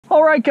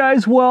All right,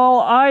 guys,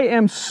 well, I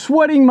am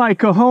sweating my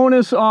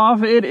cojones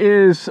off. It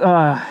is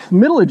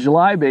middle of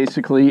July,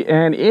 basically,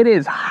 and it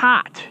is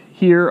hot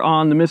here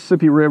on the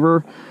Mississippi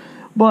River.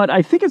 But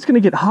I think it's going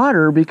to get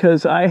hotter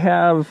because I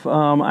have,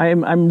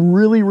 I'm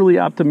really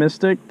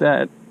optimistic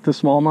that the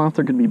smallmouth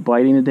are going to be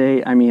biting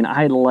today. I mean,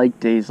 I like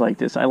days like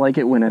this. I like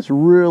it when it's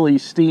really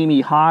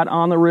steamy hot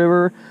on the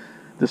river.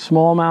 The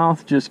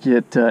smallmouth just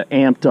get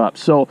amped up.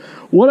 So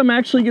what I'm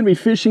actually going to be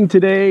fishing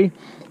today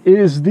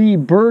is the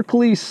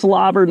Berkley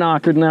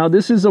SlobberKnocker. Now,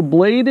 this is a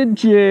bladed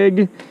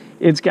jig.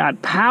 It's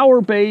got power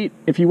bait.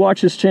 If you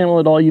watch this channel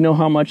at all, you know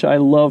how much I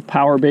love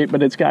power bait,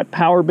 but it's got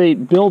power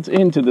bait built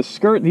into the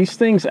skirt. These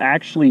things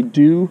actually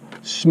do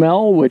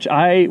smell, which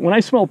when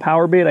I smell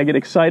power bait, I get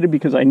excited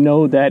because I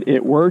know that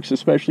it works,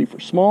 especially for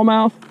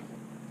smallmouth.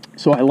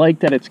 So I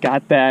like that it's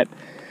got that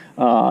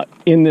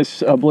in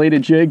this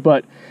bladed jig.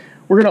 But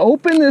we're gonna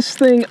open this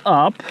thing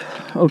up,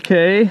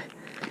 okay,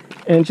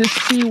 and just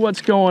see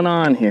what's going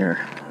on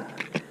here.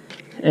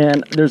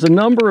 And there's a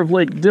number of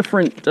like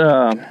different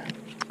kind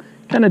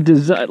of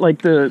design,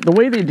 like the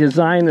way they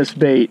design this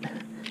bait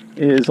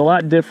is a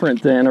lot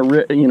different than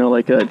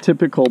like a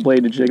typical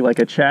bladed jig, like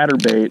a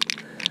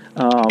chatterbait.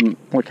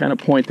 I'll kind of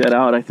point that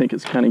out. I think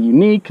it's kind of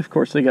unique. Of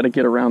course, they got to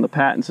get around the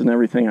patents and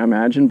everything, I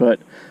imagine, but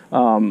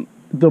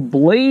the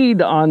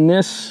blade on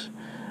this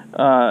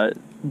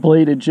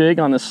bladed jig,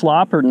 on the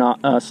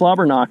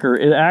SlobberKnocker,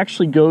 it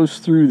actually goes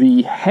through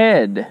the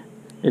head.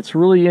 It's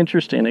really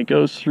interesting. It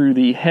goes through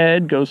the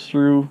head, goes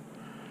through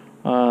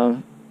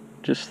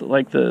just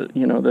like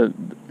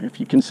if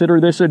you consider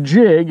this a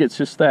jig, it's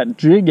just that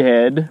jig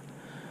head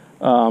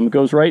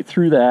goes right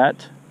through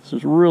that. This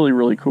is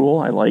really cool.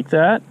 I like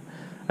that.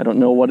 I don't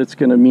know what it's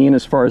going to mean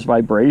as far as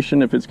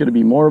vibration, if it's going to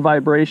be more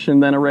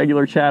vibration than a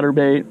regular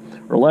chatterbait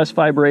or less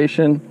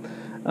vibration.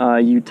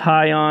 You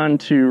tie on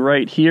to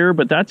right here,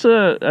 but that's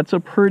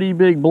a pretty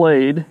big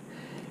blade.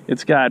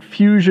 It's got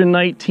Fusion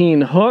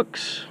 19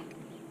 hooks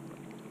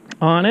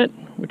on it,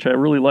 which I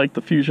really like.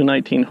 The Fusion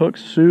 19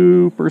 hooks,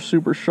 super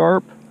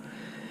sharp,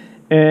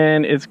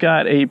 and it's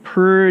got a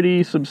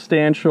pretty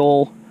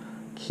substantial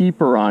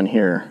keeper on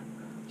here,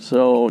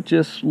 so it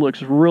just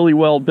looks really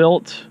well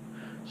built.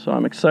 So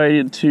I'm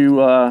excited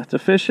to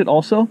fish it.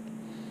 Also,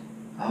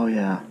 oh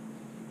yeah,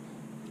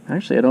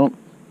 actually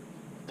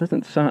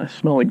doesn't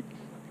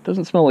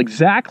smell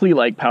exactly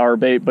like power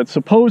bait, but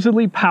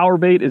supposedly power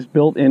bait is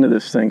built into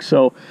this thing,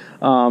 so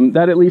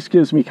that at least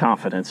gives me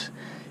confidence.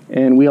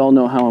 And we all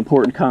know how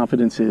important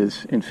confidence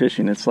is in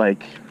fishing. It's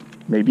like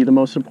maybe the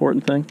most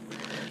important thing.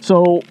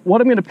 So what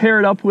I'm going to pair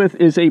it up with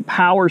is a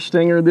power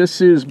stinger.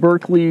 This is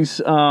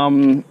Berkley's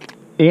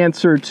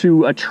answer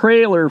to a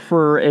trailer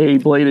for a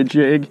bladed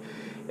jig,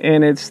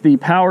 and it's the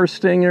power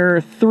stinger,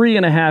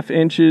 3.5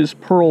 inches,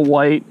 pearl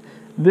white.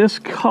 This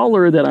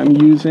color that I'm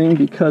using,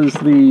 because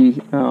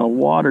the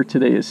water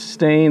today is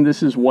stained,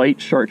 this is white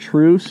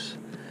chartreuse.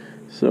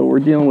 So we're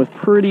dealing with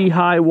pretty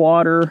high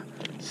water,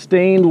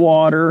 stained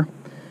water.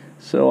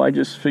 So I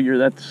just figure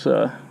that's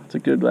a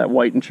good, that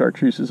white and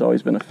chartreuse has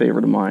always been a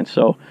favorite of mine.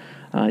 So,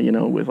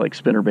 with like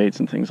spinner baits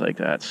and things like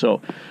that.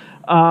 So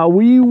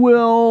we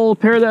will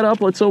pair that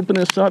up. Let's open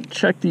this up,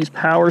 check these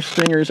power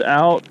stingers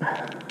out.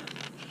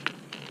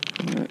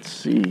 Let's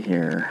see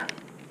here.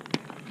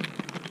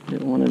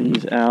 Get one of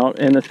these out.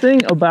 And the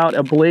thing about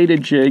a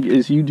bladed jig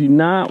is you do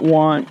not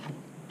want,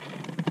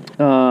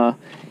 I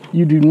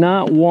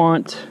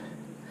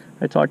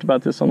talked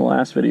about this on the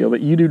last video,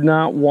 but you do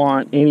not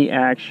want any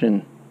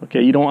action.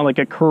 Okay, you don't want like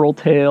a curl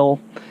tail,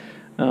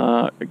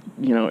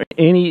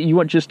 you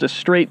want just a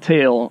straight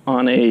tail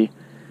on a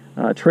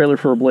trailer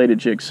for a bladed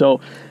jig. So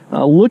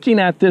looking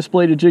at this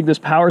bladed jig, this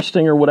power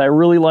stinger, what I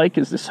really like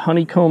is this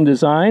honeycomb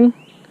design.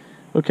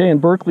 Okay, and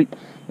Berkley,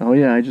 oh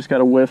yeah, I just got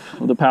a whiff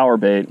of the power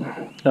bait.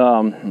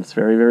 It's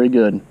very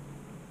good.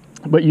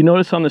 But you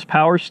notice on this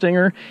power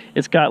stinger,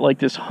 it's got like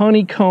this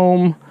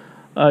honeycomb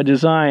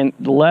design,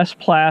 less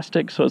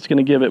plastic, so it's going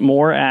to give it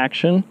more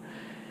action.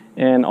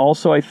 And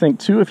also, I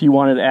think too, if you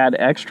wanted to add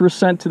extra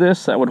scent to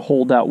this, that would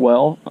hold out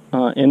well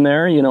in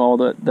there. All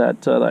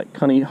that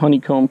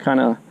honeycomb kind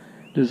of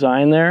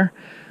design there.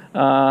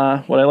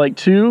 What I like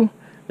too,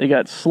 they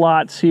got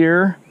slots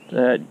here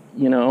that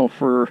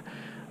for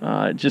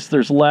just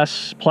there's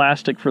less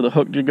plastic for the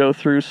hook to go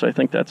through. So I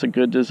think that's a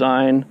good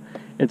design.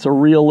 It's a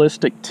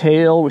realistic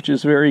tail, which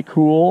is very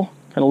cool.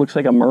 Kind of looks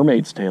like a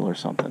mermaid's tail or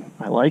something.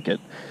 I like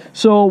it.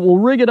 So we'll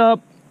rig it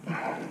up.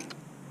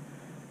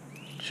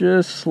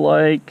 Just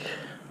like,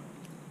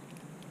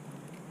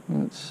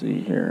 let's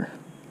see here,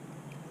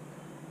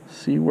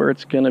 see where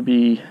it's going to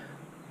be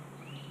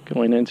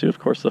going into. Of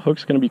course, the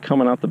hook's going to be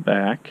coming out the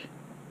back.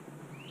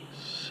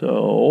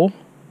 So,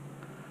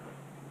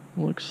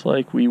 looks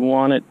like we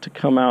want it to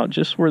come out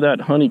just where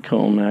that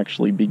honeycomb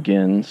actually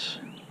begins.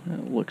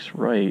 That looks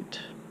right.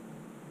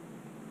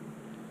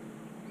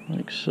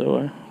 Like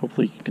so.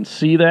 Hopefully you can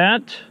see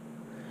that.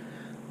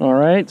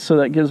 Alright, so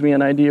that gives me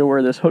an idea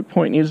where this hook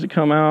point needs to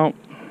come out.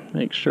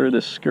 Make sure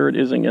this skirt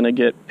isn't going to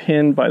get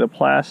pinned by the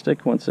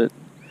plastic once it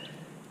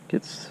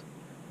gets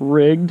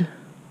rigged.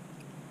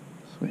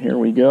 So here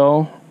we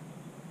go.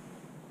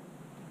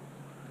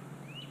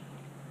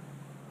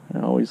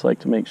 always like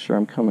to make sure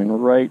I'm coming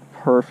right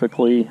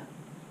perfectly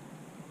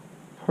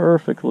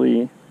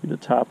through the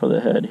top of the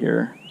head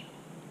here.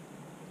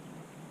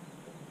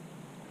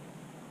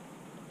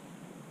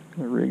 I'm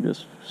gonna rig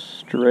this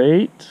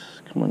straight,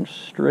 coming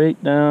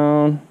straight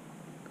down,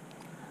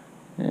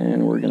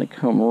 and we're gonna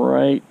come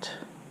right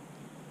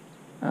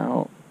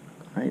out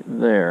right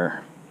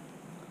there,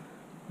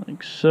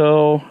 like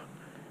so.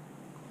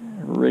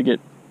 Rig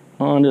it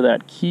onto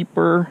that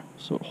keeper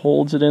so it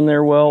holds it in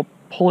there well.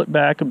 Pull it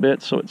back a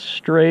bit so it's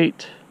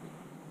straight.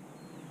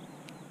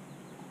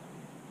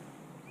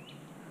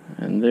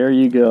 And there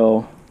you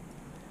go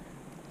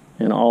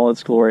in all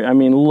its glory. I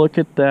mean, look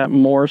at that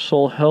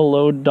morsel.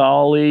 Hello,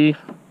 Dolly.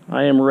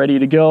 I am ready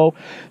to go.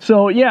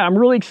 So yeah, I'm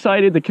really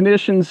excited. The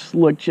conditions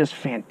look just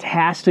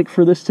fantastic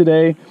for this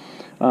today.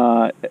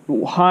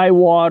 High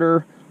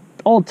water,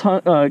 all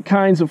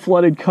kinds of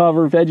flooded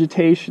cover,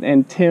 vegetation,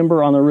 and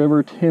timber on the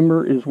river.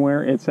 Timber is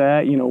where it's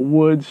at, you know,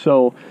 wood.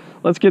 So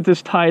let's get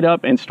this tied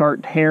up and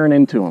start tearing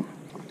into them.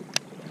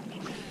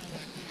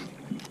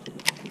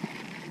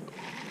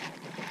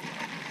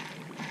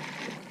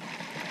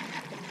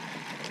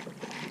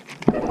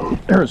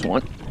 There's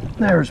one.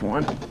 There's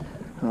one.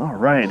 All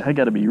right, I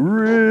got to be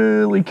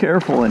really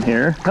careful in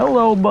here.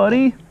 Hello,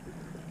 buddy.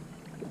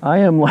 I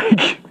am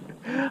like,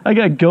 I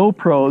got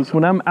GoPros.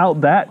 When I'm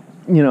out that,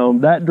 you know,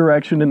 that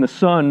direction in the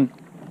sun,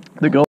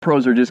 the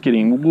GoPros are just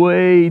getting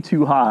way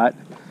too hot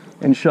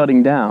and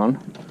shutting down.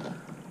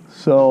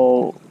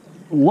 So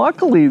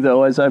luckily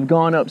though, as I've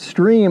gone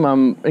upstream,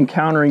 I'm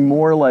encountering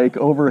more like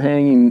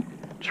overhanging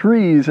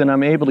trees, and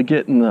I'm able to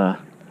get in the,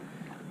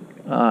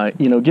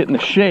 you know, get in the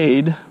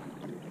shade.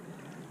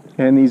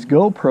 And these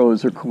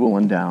GoPros are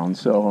cooling down,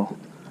 so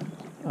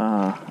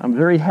I'm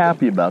very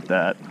happy about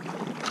that.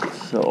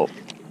 So,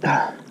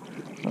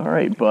 all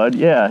right, bud.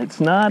 Yeah, it's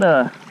not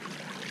a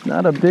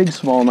big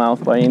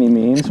smallmouth by any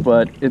means,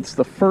 but it's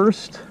the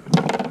first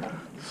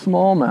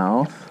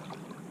smallmouth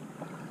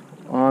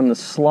on the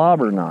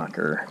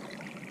SlobberKnocker,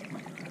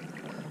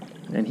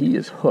 and he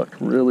is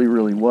hooked really,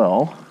 really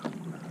well.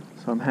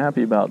 So I'm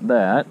happy about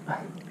that.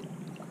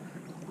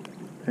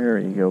 There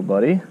you go,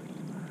 buddy.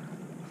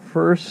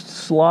 First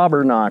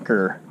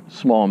SlobberKnocker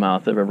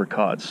smallmouth I've ever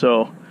caught.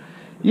 So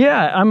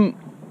yeah, I'm,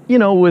 you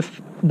know,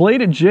 with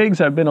bladed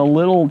jigs, I've been a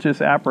little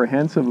just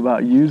apprehensive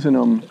about using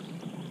them,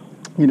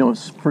 you know,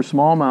 for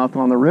smallmouth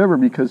on the river,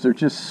 because there's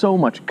just so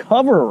much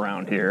cover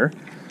around here.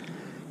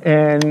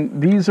 And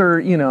these are,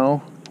 you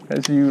know,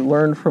 as you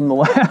learned from the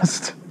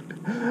last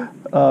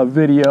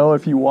video,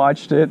 if you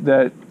watched it,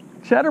 that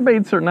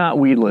chatterbaits are not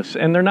weedless,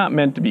 and they're not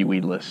meant to be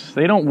weedless.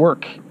 They don't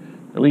work,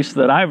 at least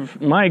that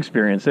in my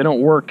experience, they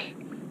don't work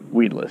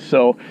weedless.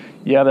 So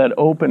you have that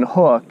open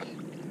hook,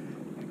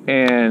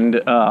 and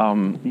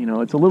you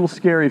know, it's a little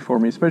scary for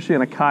me, especially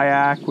in a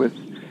kayak with,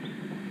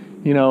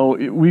 you know,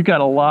 we've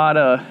got a lot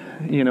of,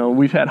 you know,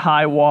 we've had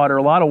high water,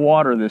 a lot of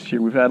water this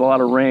year. We've had a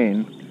lot of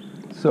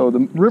rain, so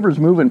the river's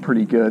moving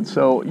pretty good.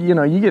 So, you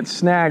know, you get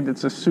snagged,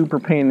 it's a super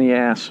pain in the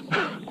ass,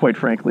 quite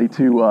frankly,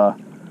 to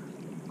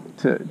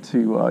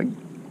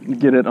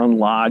get it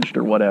unlodged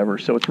or whatever.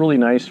 So it's really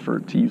nice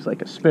to use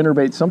like a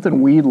spinnerbait,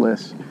 something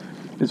weedless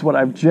is what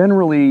I've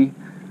generally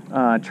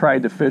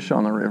tried to fish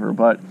on the river.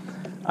 But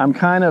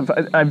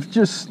I've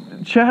just,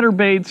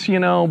 chatterbaits, you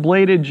know,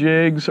 bladed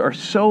jigs are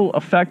so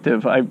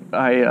effective.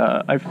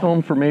 I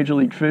filmed for Major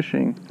League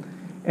Fishing,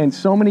 and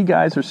so many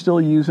guys are still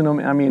using them.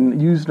 I mean,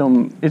 used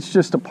them, it's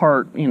just a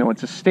part, you know,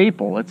 it's a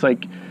staple. It's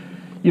like,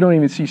 you don't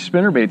even see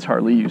spinnerbaits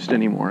hardly used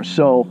anymore.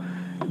 So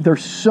they're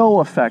so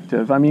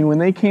effective. I mean, when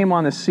they came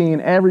on the scene,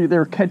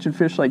 they're catching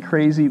fish like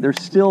crazy. They're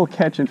still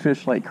catching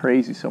fish like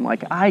crazy. So I'm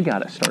like, I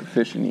gotta start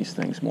fishing these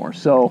things more.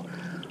 So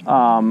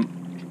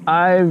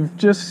I've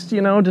just,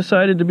 you know,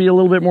 decided to be a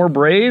little bit more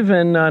brave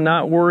and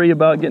not worry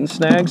about getting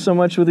snagged so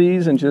much with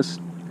these, and just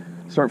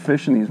start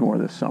fishing these more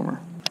this summer.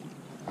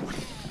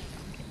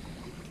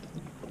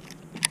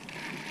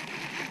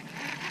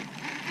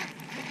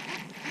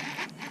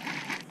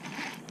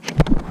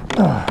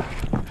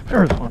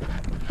 There's one.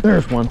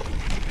 There's one.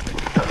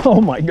 Oh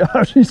my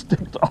gosh, he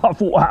sticked off.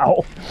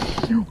 Wow.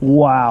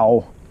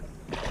 Wow.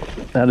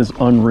 That is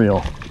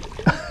unreal.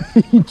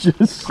 He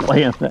just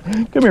slammed that.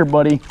 Come here,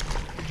 buddy.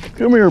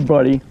 Come here,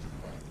 buddy.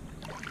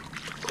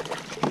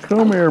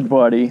 Come here,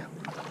 buddy.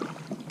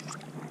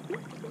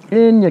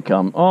 In you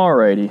come.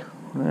 Alrighty.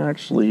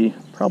 Actually,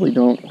 probably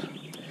don't.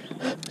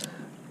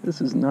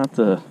 This is not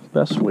the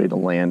best way to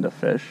land a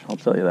fish, I'll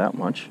tell you that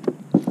much.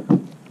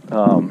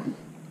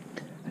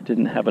 I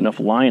didn't have enough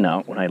line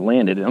out when I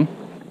landed him,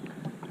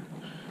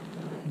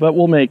 but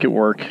we'll make it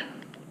work.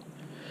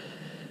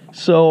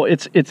 So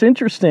it's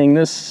interesting.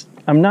 This,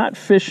 I'm not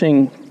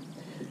fishing.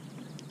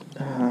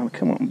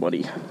 Come on,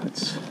 buddy.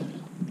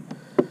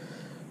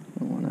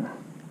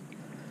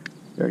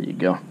 There you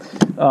go.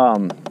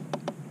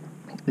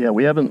 Yeah,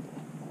 we haven't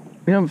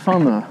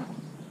found the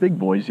big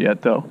boys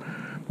yet, though,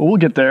 but we'll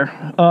get there.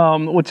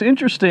 What's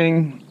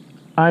interesting,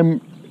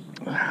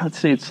 let's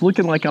see, it's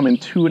looking like I'm in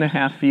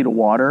 2.5 feet of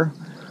water.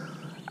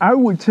 I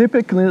would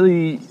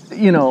typically,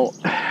 you know,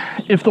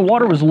 if the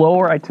water was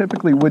lower, I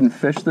typically wouldn't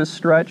fish this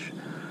stretch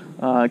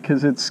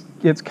because it's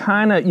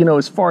kind of, you know,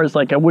 as far as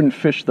like I wouldn't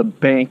fish the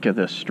bank of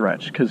this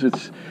stretch because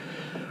it's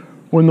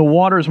when the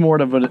water's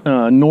more of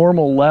a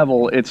normal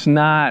level, it's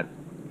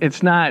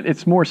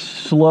more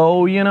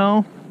slow, you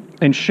know,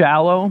 and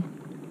shallow.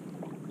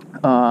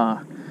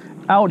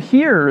 Out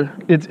here,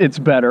 it's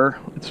better.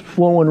 It's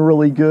flowing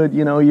really good,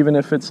 you know, even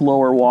if it's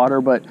lower water.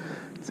 But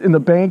in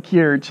the bank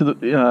here,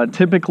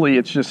 typically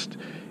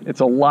it's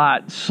a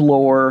lot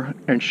slower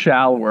and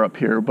shallower up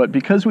here. But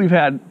because we've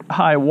had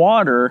high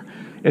water,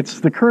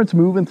 the current's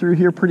moving through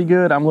here pretty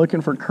good. I'm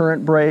looking for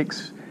current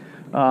breaks.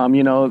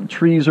 You know,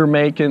 trees are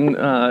making,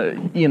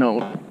 you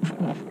know,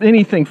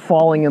 anything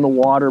falling in the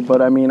water.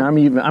 But I mean,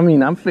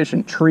 I'm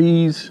fishing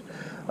trees,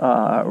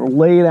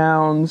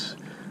 laydowns.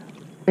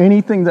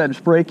 Anything that's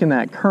breaking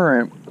that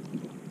current,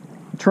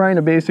 trying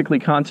to basically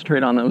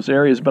concentrate on those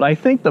areas. But I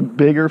think the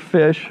bigger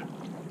fish,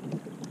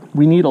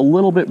 we need a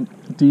little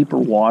bit deeper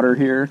water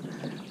here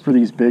for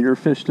these bigger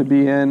fish to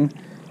be in.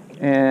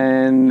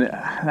 And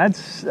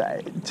that's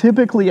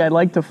typically, I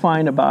like to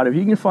find about, if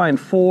you can find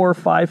 4 or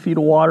 5 feet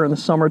of water in the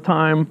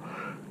summertime,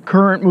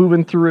 current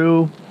moving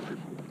through,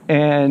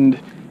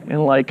 and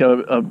like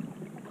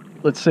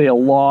let's say a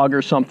log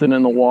or something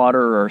in the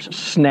water, or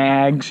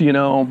snags, you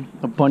know,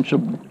 a bunch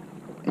of,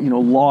 you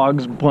know,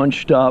 logs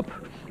bunched up.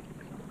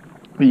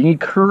 But you need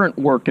current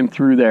working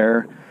through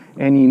there,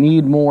 and you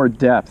need more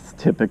depth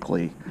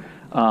typically.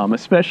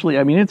 Especially,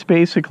 I mean, it's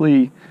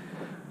basically,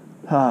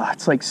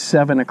 it's like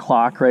 7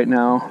 o'clock right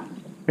now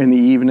in the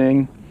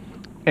evening,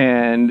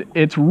 and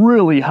it's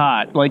really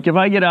hot. Like if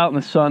I get out in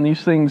the sun,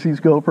 these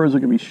GoPros are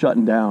gonna be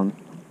shutting down.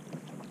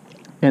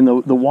 And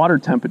the water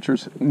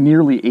temperature's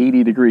nearly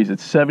 80 degrees.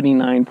 It's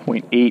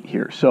 79.8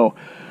 here. So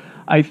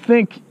I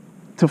think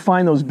to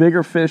find those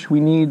bigger fish, we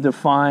need to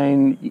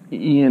find,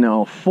 you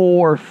know,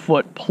 4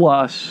 foot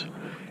plus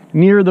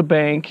near the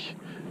bank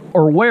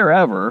or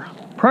wherever,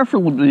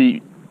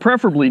 preferably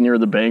near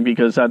the bank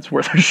because that's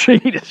where the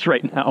shade is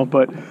right now.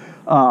 But,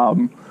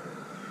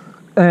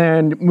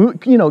 and,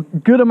 you know,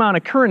 good amount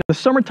of current. In the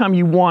summertime,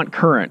 you want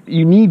current.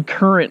 You need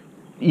current,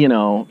 you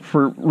know,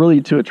 for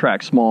really to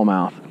attract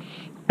smallmouth.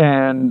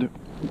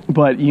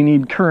 But you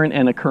need current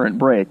and a current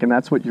break, and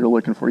that's what you're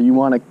looking for. You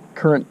want a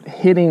current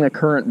hitting a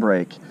current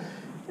break.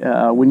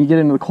 When you get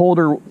into the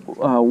colder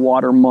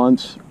water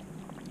months,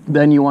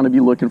 then you want to be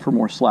looking for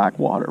more slack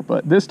water.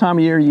 But this time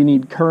of year, you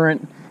need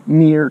current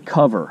near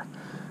cover.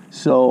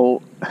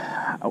 So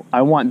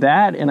I want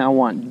that, and I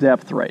want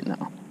depth right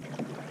now.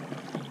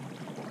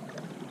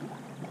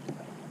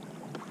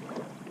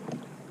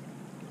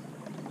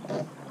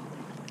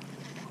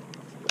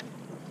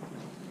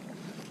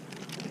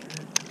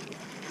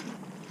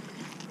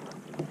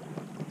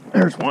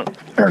 There's one.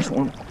 There's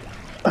one.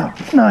 Oh,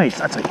 nice.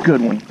 That's a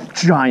good one.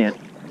 Giant.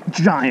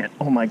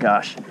 Oh my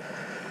gosh.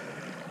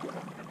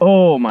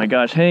 Oh my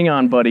gosh. Hang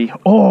on, buddy.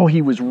 Oh,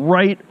 he was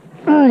right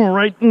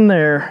in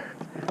there.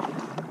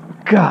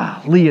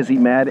 Golly, is he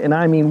mad? And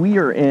I mean, we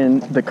are in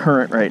the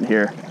current right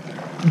here.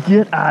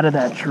 Get out of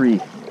that tree.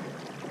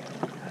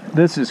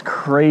 This is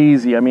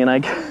crazy. I mean,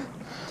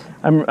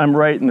 I'm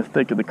right in the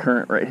thick of the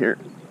current right here.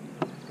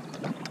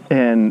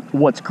 And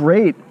what's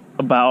great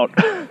about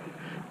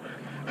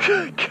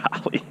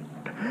golly,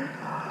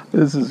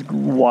 this is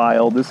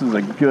wild. This is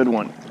a good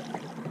one.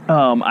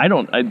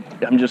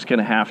 I'm just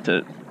gonna have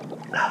to,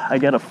 I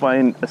gotta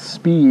find a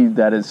speed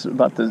that is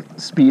about the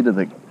speed of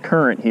the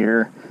current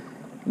here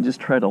and just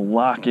try to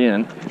lock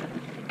in.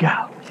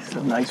 Golly, it's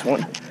a nice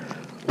one.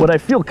 What I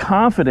feel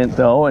confident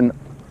though, and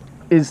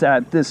is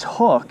that this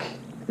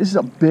is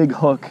a big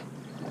hook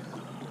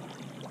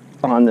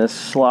on this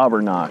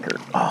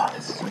SlobberKnocker. Oh,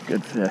 this is a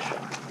good fish.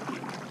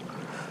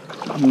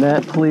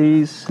 Net,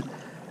 please.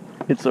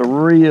 It's a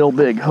real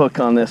big hook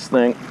on this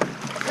thing.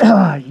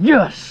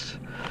 Yes!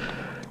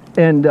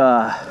 And,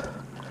 I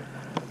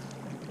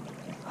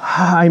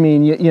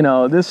mean, you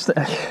know, this,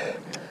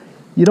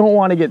 you don't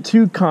want to get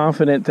too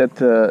confident that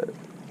the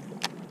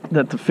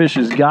fish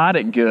has got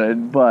it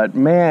good, but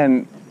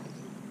man,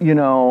 you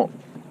know,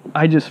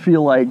 I just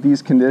feel like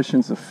these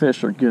conditions, the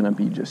fish are going to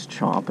be just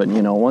chomping.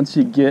 You know, once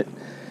you get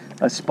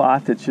a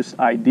spot that's just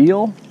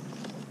ideal,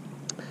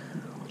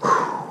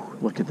 whew,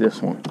 look at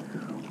this one.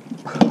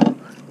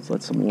 Let's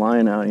let some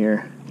line out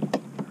here.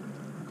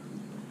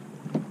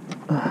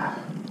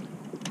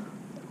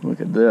 Look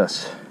at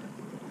this.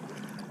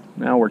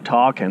 Now we're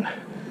talking.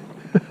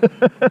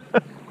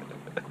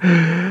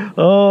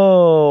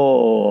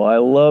 Oh, I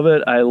love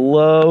it. I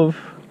love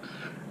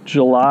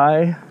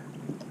July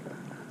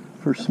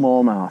for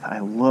smallmouth. I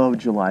love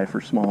July for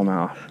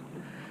smallmouth.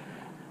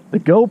 The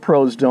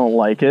GoPros don't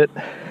like it,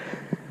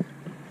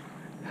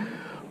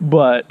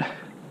 but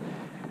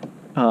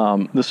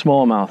the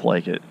smallmouth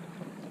like it.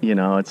 You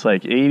know, it's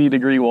like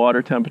 80-degree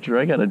water temperature.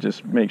 I gotta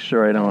just make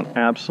sure I don't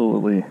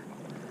absolutely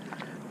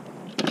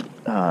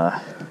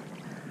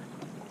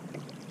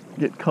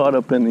get caught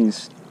up in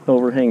these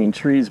overhanging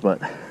trees, but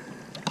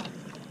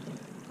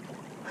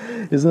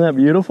isn't that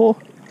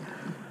beautiful?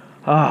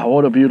 Ah,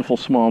 what a beautiful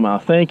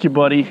smallmouth. Thank you,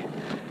 buddy.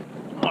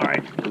 All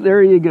right.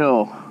 There you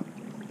go.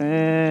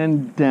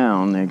 And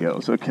down there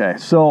goes. Okay,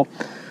 so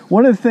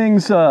one of the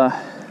things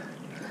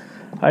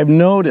I've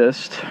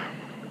noticed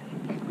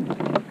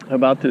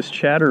about this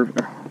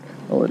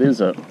well, it is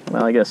well,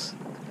 I guess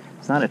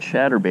it's not a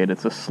chatterbait,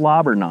 it's a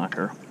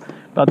SlobberKnocker.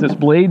 About this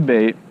blade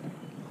bait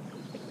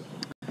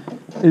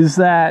is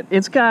that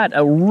it's got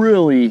a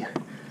really,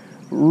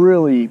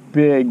 really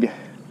big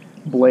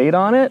blade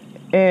on it.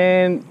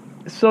 And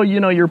so, you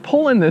know, you're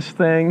pulling this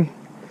thing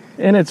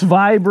and it's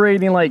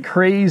vibrating like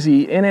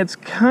crazy, and it's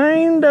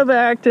kind of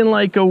acting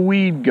like a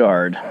weed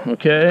guard,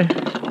 okay?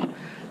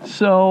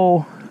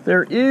 So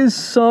there is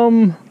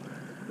some,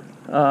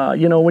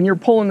 you know, when you're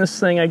pulling this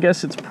thing, I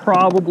guess it's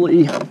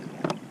probably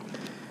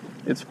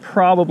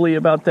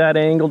about that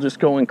angle, just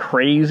going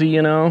crazy,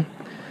 you know?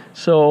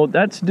 So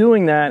that's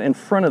doing that in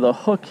front of the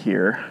hook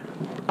here.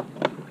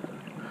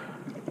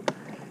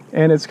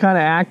 And it's kind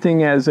of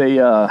acting as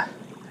a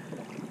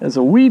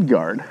weed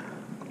guard.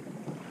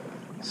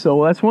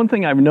 So that's one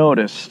thing I've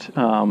noticed,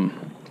 and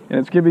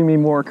it's giving me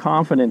more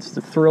confidence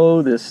to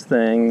throw this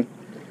thing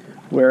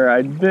where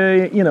I'd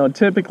be, you know,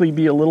 typically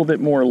be a little bit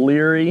more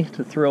leery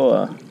to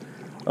throw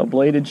a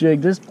bladed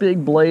jig. This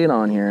big blade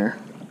on here,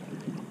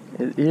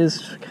 it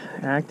is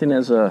acting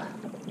as a,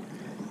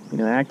 you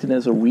know, acting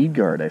as a weed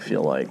guard, I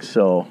feel like.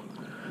 So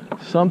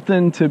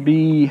something to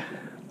be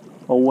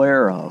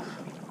aware of.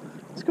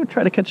 Let's go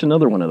try to catch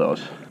another one of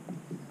those.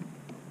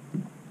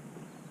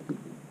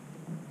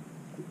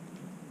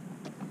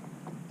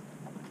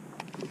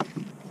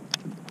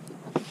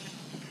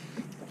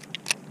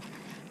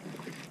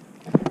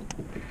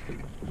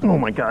 Oh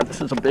my God,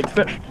 this is a big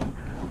fish.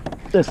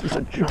 This is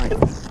a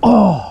giant.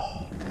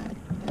 Oh!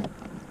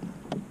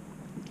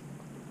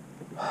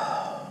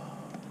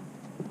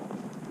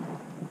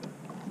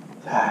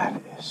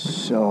 That is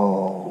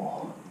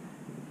so...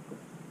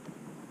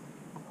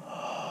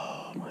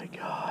 Oh my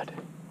God.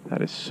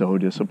 That is so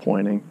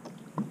disappointing.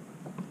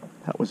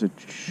 That was a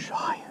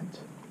giant.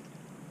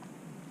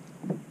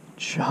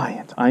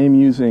 Giant. I am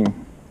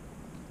using...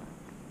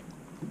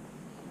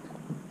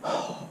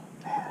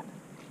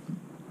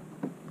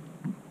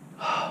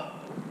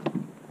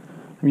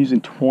 I'm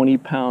using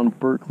 20-pound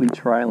Berkley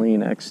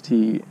Trilene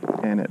XT,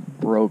 and it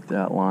broke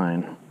that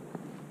line.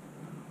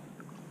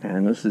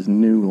 And this is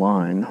new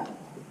line.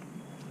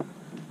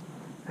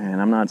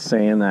 And I'm not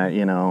saying that,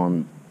 you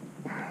know,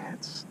 I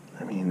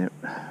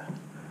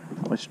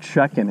was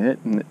checking it,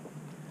 and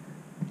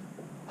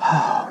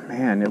oh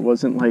man, it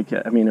wasn't like,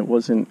 the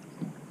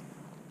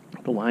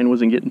line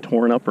wasn't getting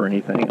torn up or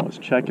anything. I was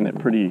checking it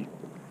pretty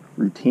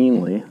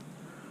routinely.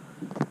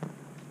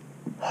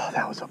 Oh,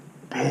 that was a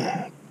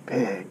big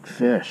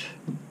fish.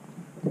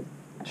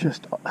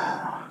 Just,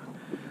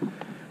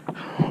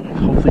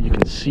 hopefully you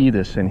can see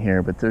this in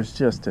here, but there's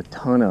just a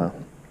ton of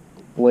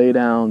lay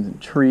downs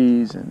and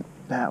trees, and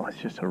that was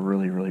just a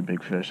really, really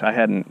big fish. I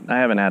haven't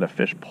had a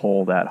fish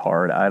pull that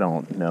hard. I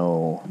don't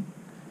know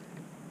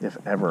if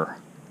ever.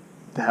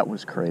 That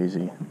was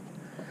crazy.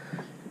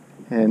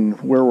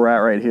 And where we're at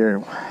right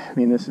here, I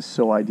mean, this is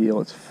so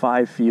ideal. It's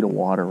 5 feet of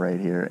water right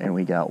here, and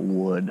we got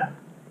wood.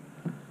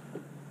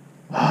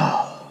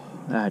 Oh,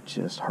 that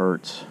just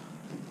hurts.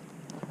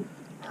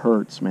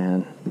 Hurts,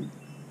 man.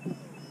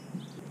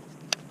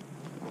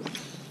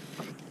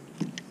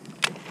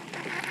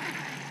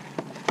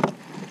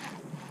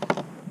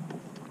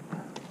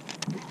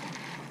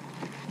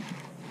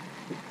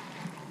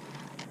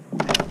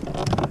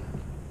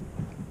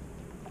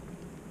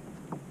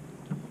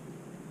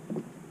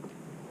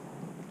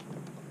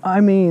 I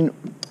mean,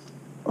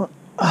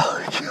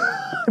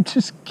 I'm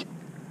just,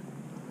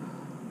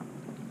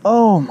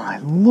 oh my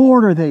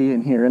Lord, are they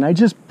in here? And I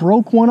just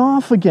broke one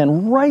off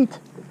again, right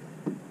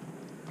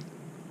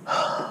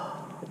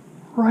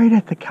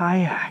at the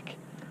kayak.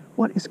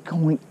 What is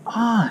going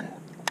on?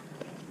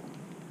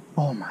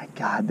 Oh my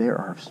God, there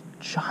are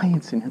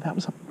giants in here. That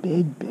was a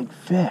big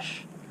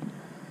fish.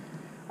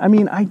 I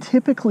mean, I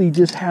typically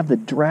just have the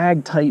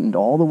drag tightened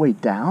all the way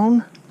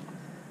down,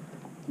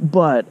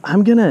 but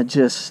I'm gonna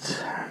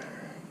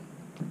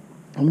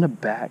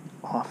back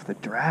off the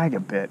drag a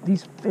bit.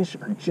 These fish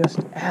are just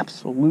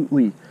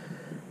absolutely,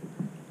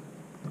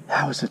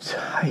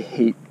 I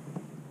hate,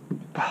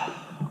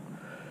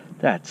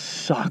 that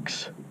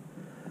sucks.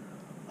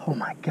 Oh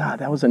my God,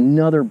 that was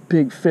another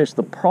big fish.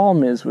 The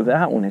problem is with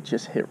that one, it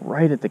just hit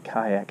right at the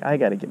kayak. I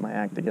gotta get my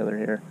act together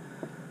here.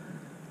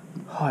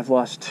 Oh, I've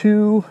lost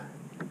 2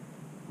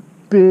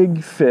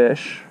 big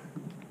fish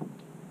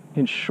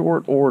in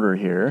short order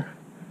here,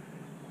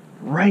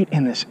 right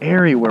in this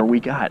area where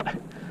we got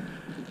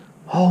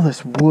all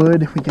this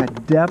wood. We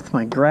got depth.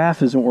 My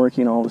graph isn't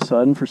working all of a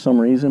sudden for some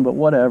reason, but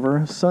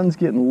whatever. Sun's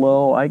getting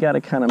low. I got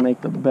to kind of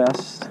make the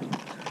best.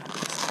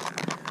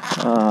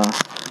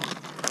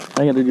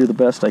 I got to do the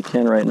best I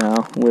can right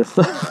now with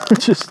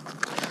just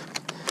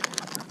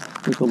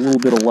with a little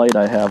bit of light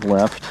I have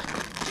left.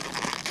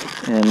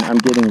 And I'm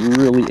getting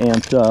really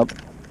amped up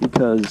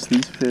because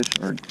these fish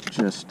are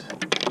just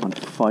on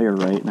fire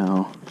right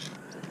now.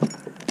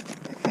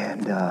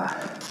 And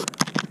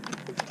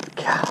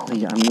golly.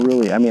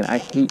 I mean, I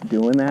hate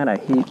doing that. I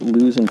hate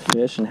losing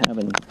fish and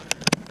having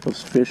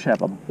those fish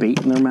have a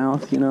bait in their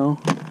mouth, you know.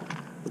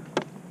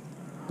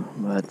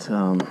 But,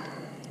 oh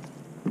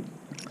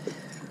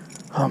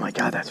my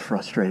God, that's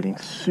frustrating.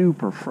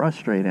 Super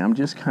frustrating. I'm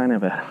just kind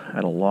of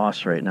at a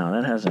loss right now.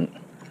 That hasn't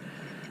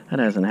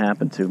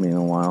happened to me in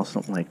a while,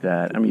 something like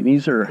that. I mean,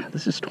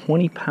 this is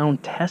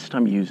 20-pound test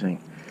I'm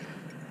using.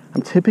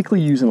 I'm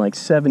typically using like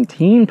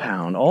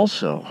 17-pound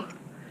also.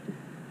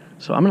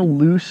 So I'm going to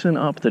loosen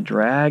up the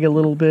drag a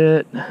little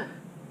bit.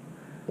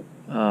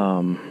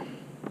 God,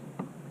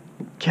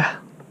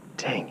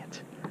 dang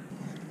it.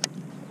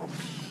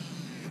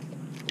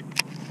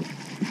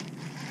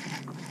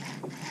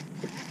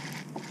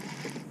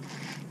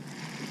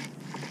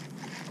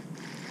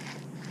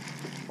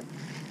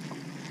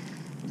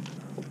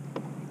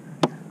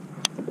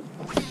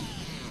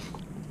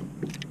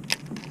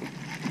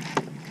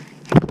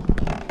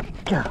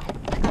 God,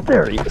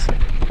 there he is.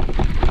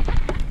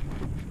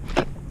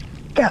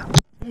 God,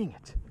 dang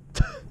it.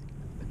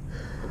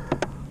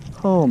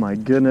 Oh my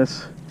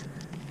goodness.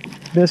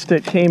 Missed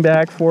it, came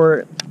back for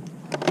it.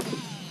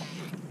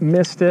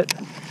 Missed it,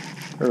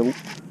 or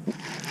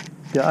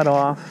got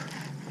off.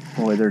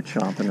 Boy, they're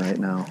chomping right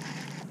now.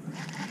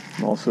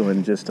 I'm also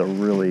in just a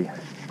really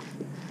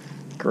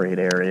great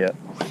area.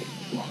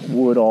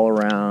 Wood all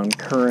around,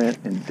 current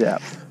and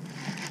depth.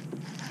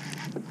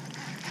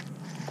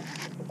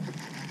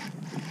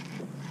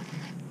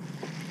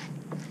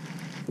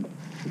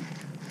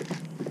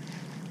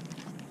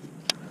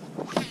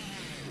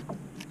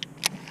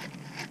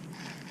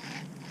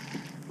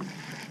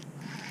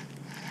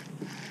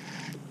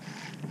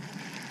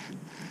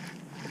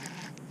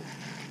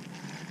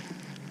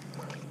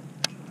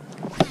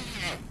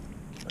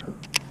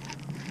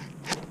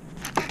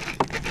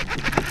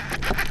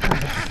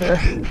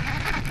 Fish.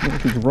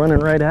 He's running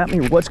right at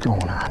me. What's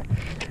going on?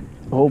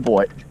 Oh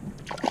boy.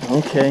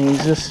 Okay,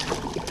 he's just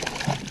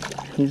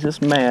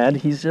mad.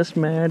 He's just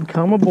mad.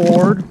 Come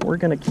aboard. We're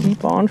gonna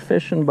keep on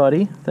fishing,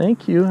 buddy.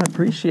 Thank you. I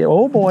appreciate it.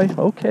 Oh boy.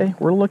 Okay,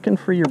 we're looking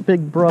for your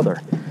big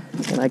brother,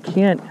 and I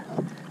can't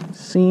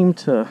seem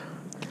to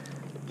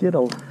get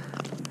a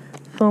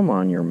thumb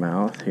on your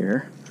mouth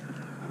here.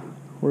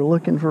 We're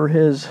looking for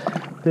his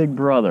big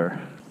brother.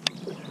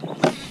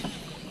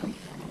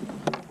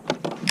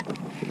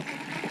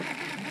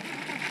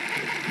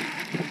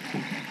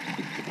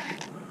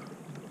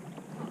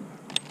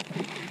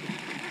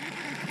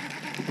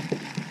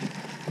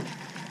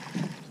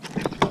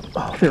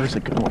 There's a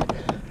good one.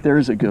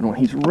 There's a good one.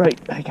 He's right.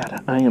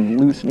 I am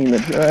loosening the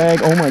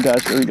drag. Oh my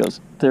gosh, there he goes.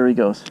 There he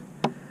goes.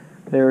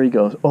 There he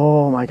goes.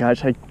 Oh my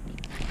gosh.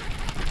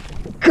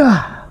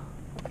 God.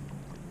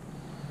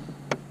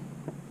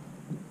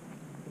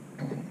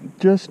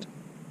 Just,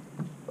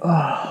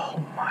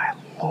 oh my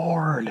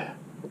Lord.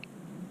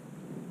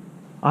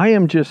 I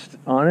am just,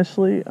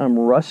 honestly, I'm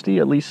rusty.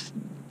 At least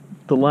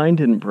the line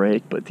didn't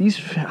break, but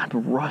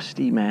I'm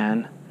rusty,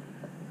 man.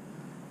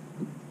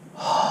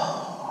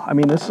 I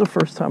mean, this is the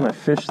first time I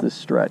fished this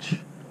stretch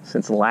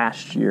since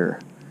last year.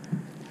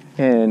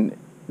 And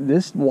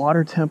this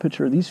water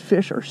temperature, these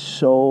fish are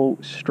so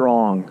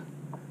strong.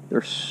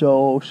 They're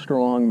so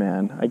strong,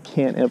 man. I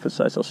can't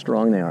emphasize how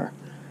strong they are.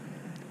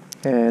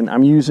 And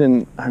I'm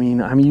using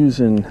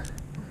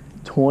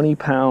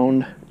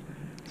 20-pound.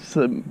 It's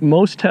the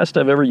most test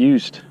I've ever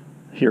used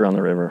here on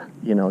the river,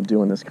 you know,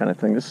 doing this kind of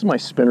thing. This is my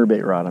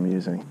spinnerbait rod I'm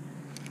using.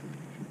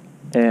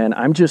 And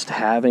I'm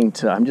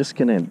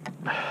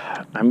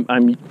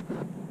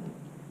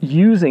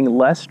using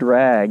less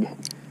drag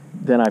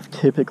than I've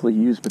typically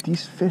used, but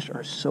these fish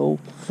are so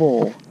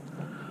full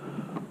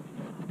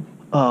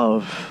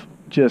of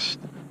just,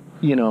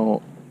 you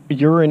know,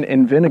 urine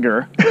and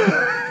vinegar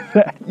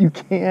that you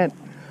can't,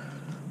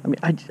 I mean,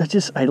 I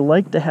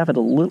like to have it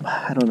a little,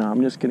 I don't know,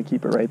 I'm just going to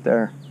keep it right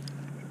there.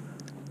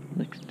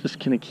 I'm just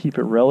going to keep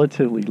it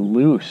relatively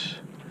loose.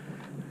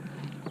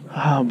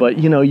 But,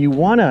 you know, you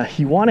want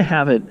to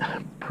have it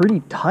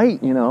pretty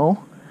tight, you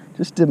know,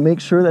 just to make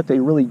sure that they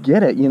really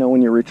get it. You know,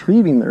 when you're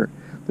retrieving,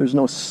 there's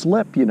no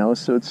slip, you know,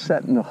 so it's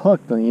setting the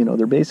hook. You know,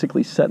 they're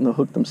basically setting the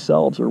hook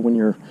themselves, or when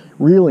you're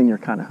reeling, you're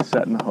kind of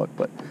setting the hook.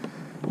 But,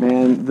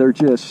 man, they're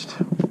just,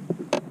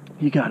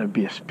 you got to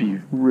be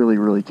really,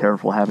 really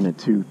careful having it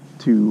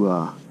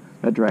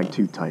that drag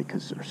too tight,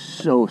 because they're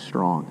so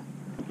strong.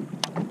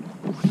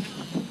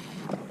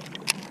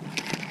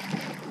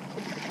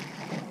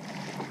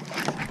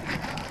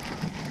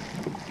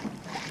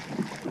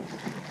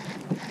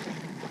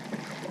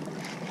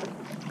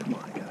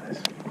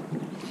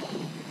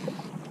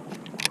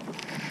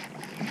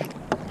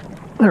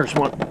 There's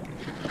one.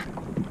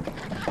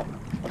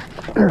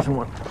 There's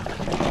one.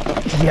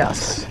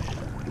 Yes.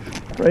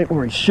 Right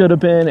where he should have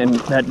been, and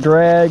that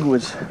drag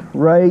was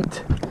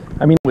right.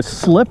 I mean, it was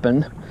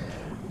slipping,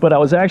 but I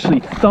was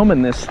actually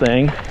thumbing this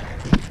thing.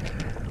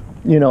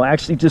 You know,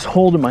 actually just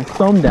holding my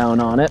thumb down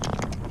on it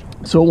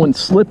so it wouldn't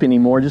slip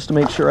anymore, just to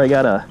make sure I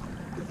got a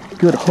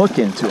good hook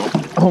into it.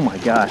 Oh my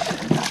gosh.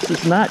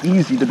 It's not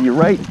easy to be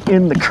right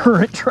in the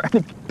current trying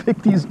to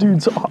pick these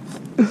dudes off.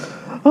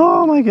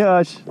 Oh my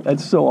gosh,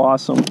 that's so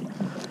awesome.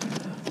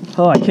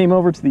 Oh, I came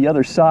over to the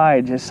other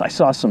side. I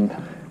saw some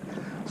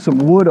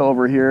wood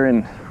over here,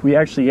 and we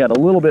actually had a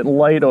little bit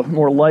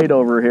more light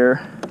over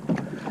here.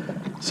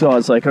 So I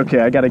was like, okay,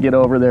 I got to get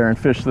over there and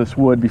fish this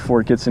wood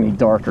before it gets any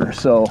darker.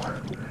 So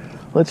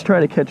let's try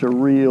to catch a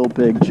real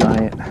big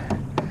giant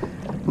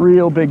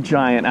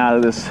out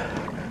of this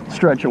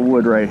stretch of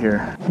wood right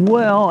here.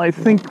 Well, I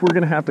think we're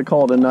gonna have to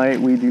call it a night.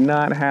 We do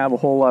not have a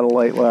whole lot of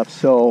light left,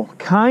 so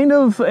kind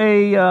of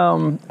a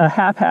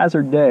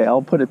haphazard day,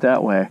 I'll put it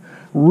that way.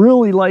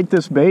 Really like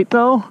this bait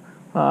though.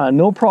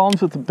 No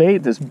problems with the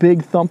bait. This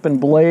big thumping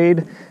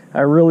blade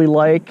I really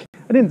like.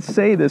 I didn't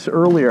say this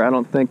earlier, I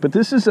don't think, but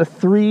this is a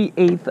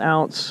 3/8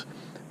 ounce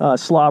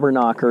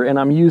SlobberKnocker, and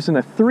I'm using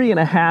a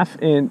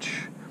 3.5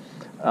 inch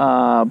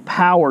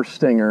power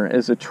stinger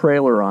as a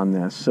trailer on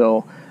this.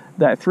 So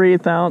that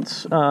 3/8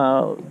 ounce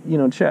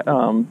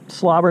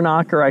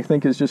SlobberKnocker, I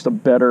think, is just a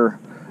better,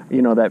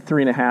 that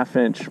 3.5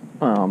 inch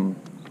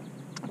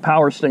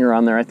power stinger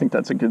on there. I think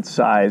that's a good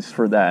size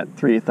for that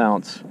 3/8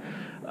 ounce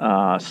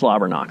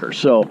SlobberKnocker.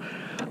 So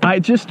I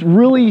just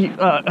really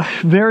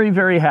very,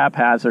 very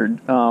haphazard.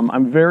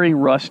 I'm very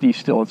rusty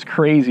still. It's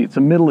crazy. It's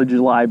the middle of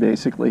July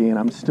basically, and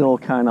I'm still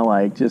kind of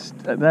like just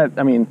that.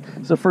 I mean,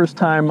 it's the first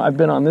time I've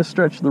been on this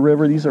stretch of the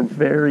river. These are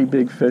very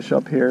big fish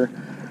up here,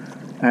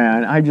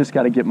 and I just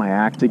got to get my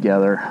act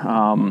together.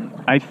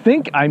 I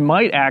think I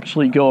might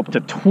actually go up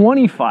to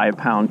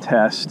 25-pound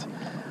test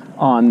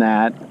on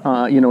that.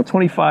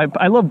 25.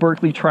 I love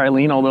Berkley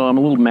Trilene, although I'm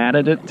a little mad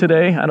at it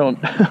today. I don't,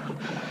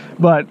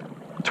 but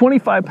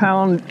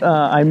 25-pound,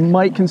 I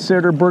might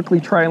consider Berkley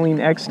Trilene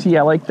XT.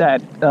 I like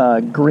that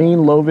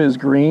green, low-vis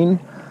green,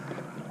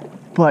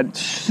 but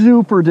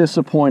super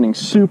disappointing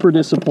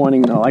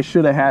though. I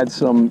should have had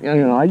some,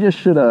 I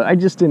just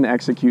didn't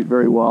execute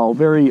very well.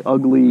 Very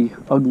ugly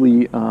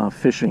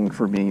fishing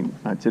for me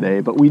today,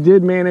 but we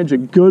did manage a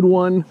good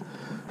one.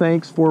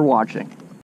 Thanks for watching.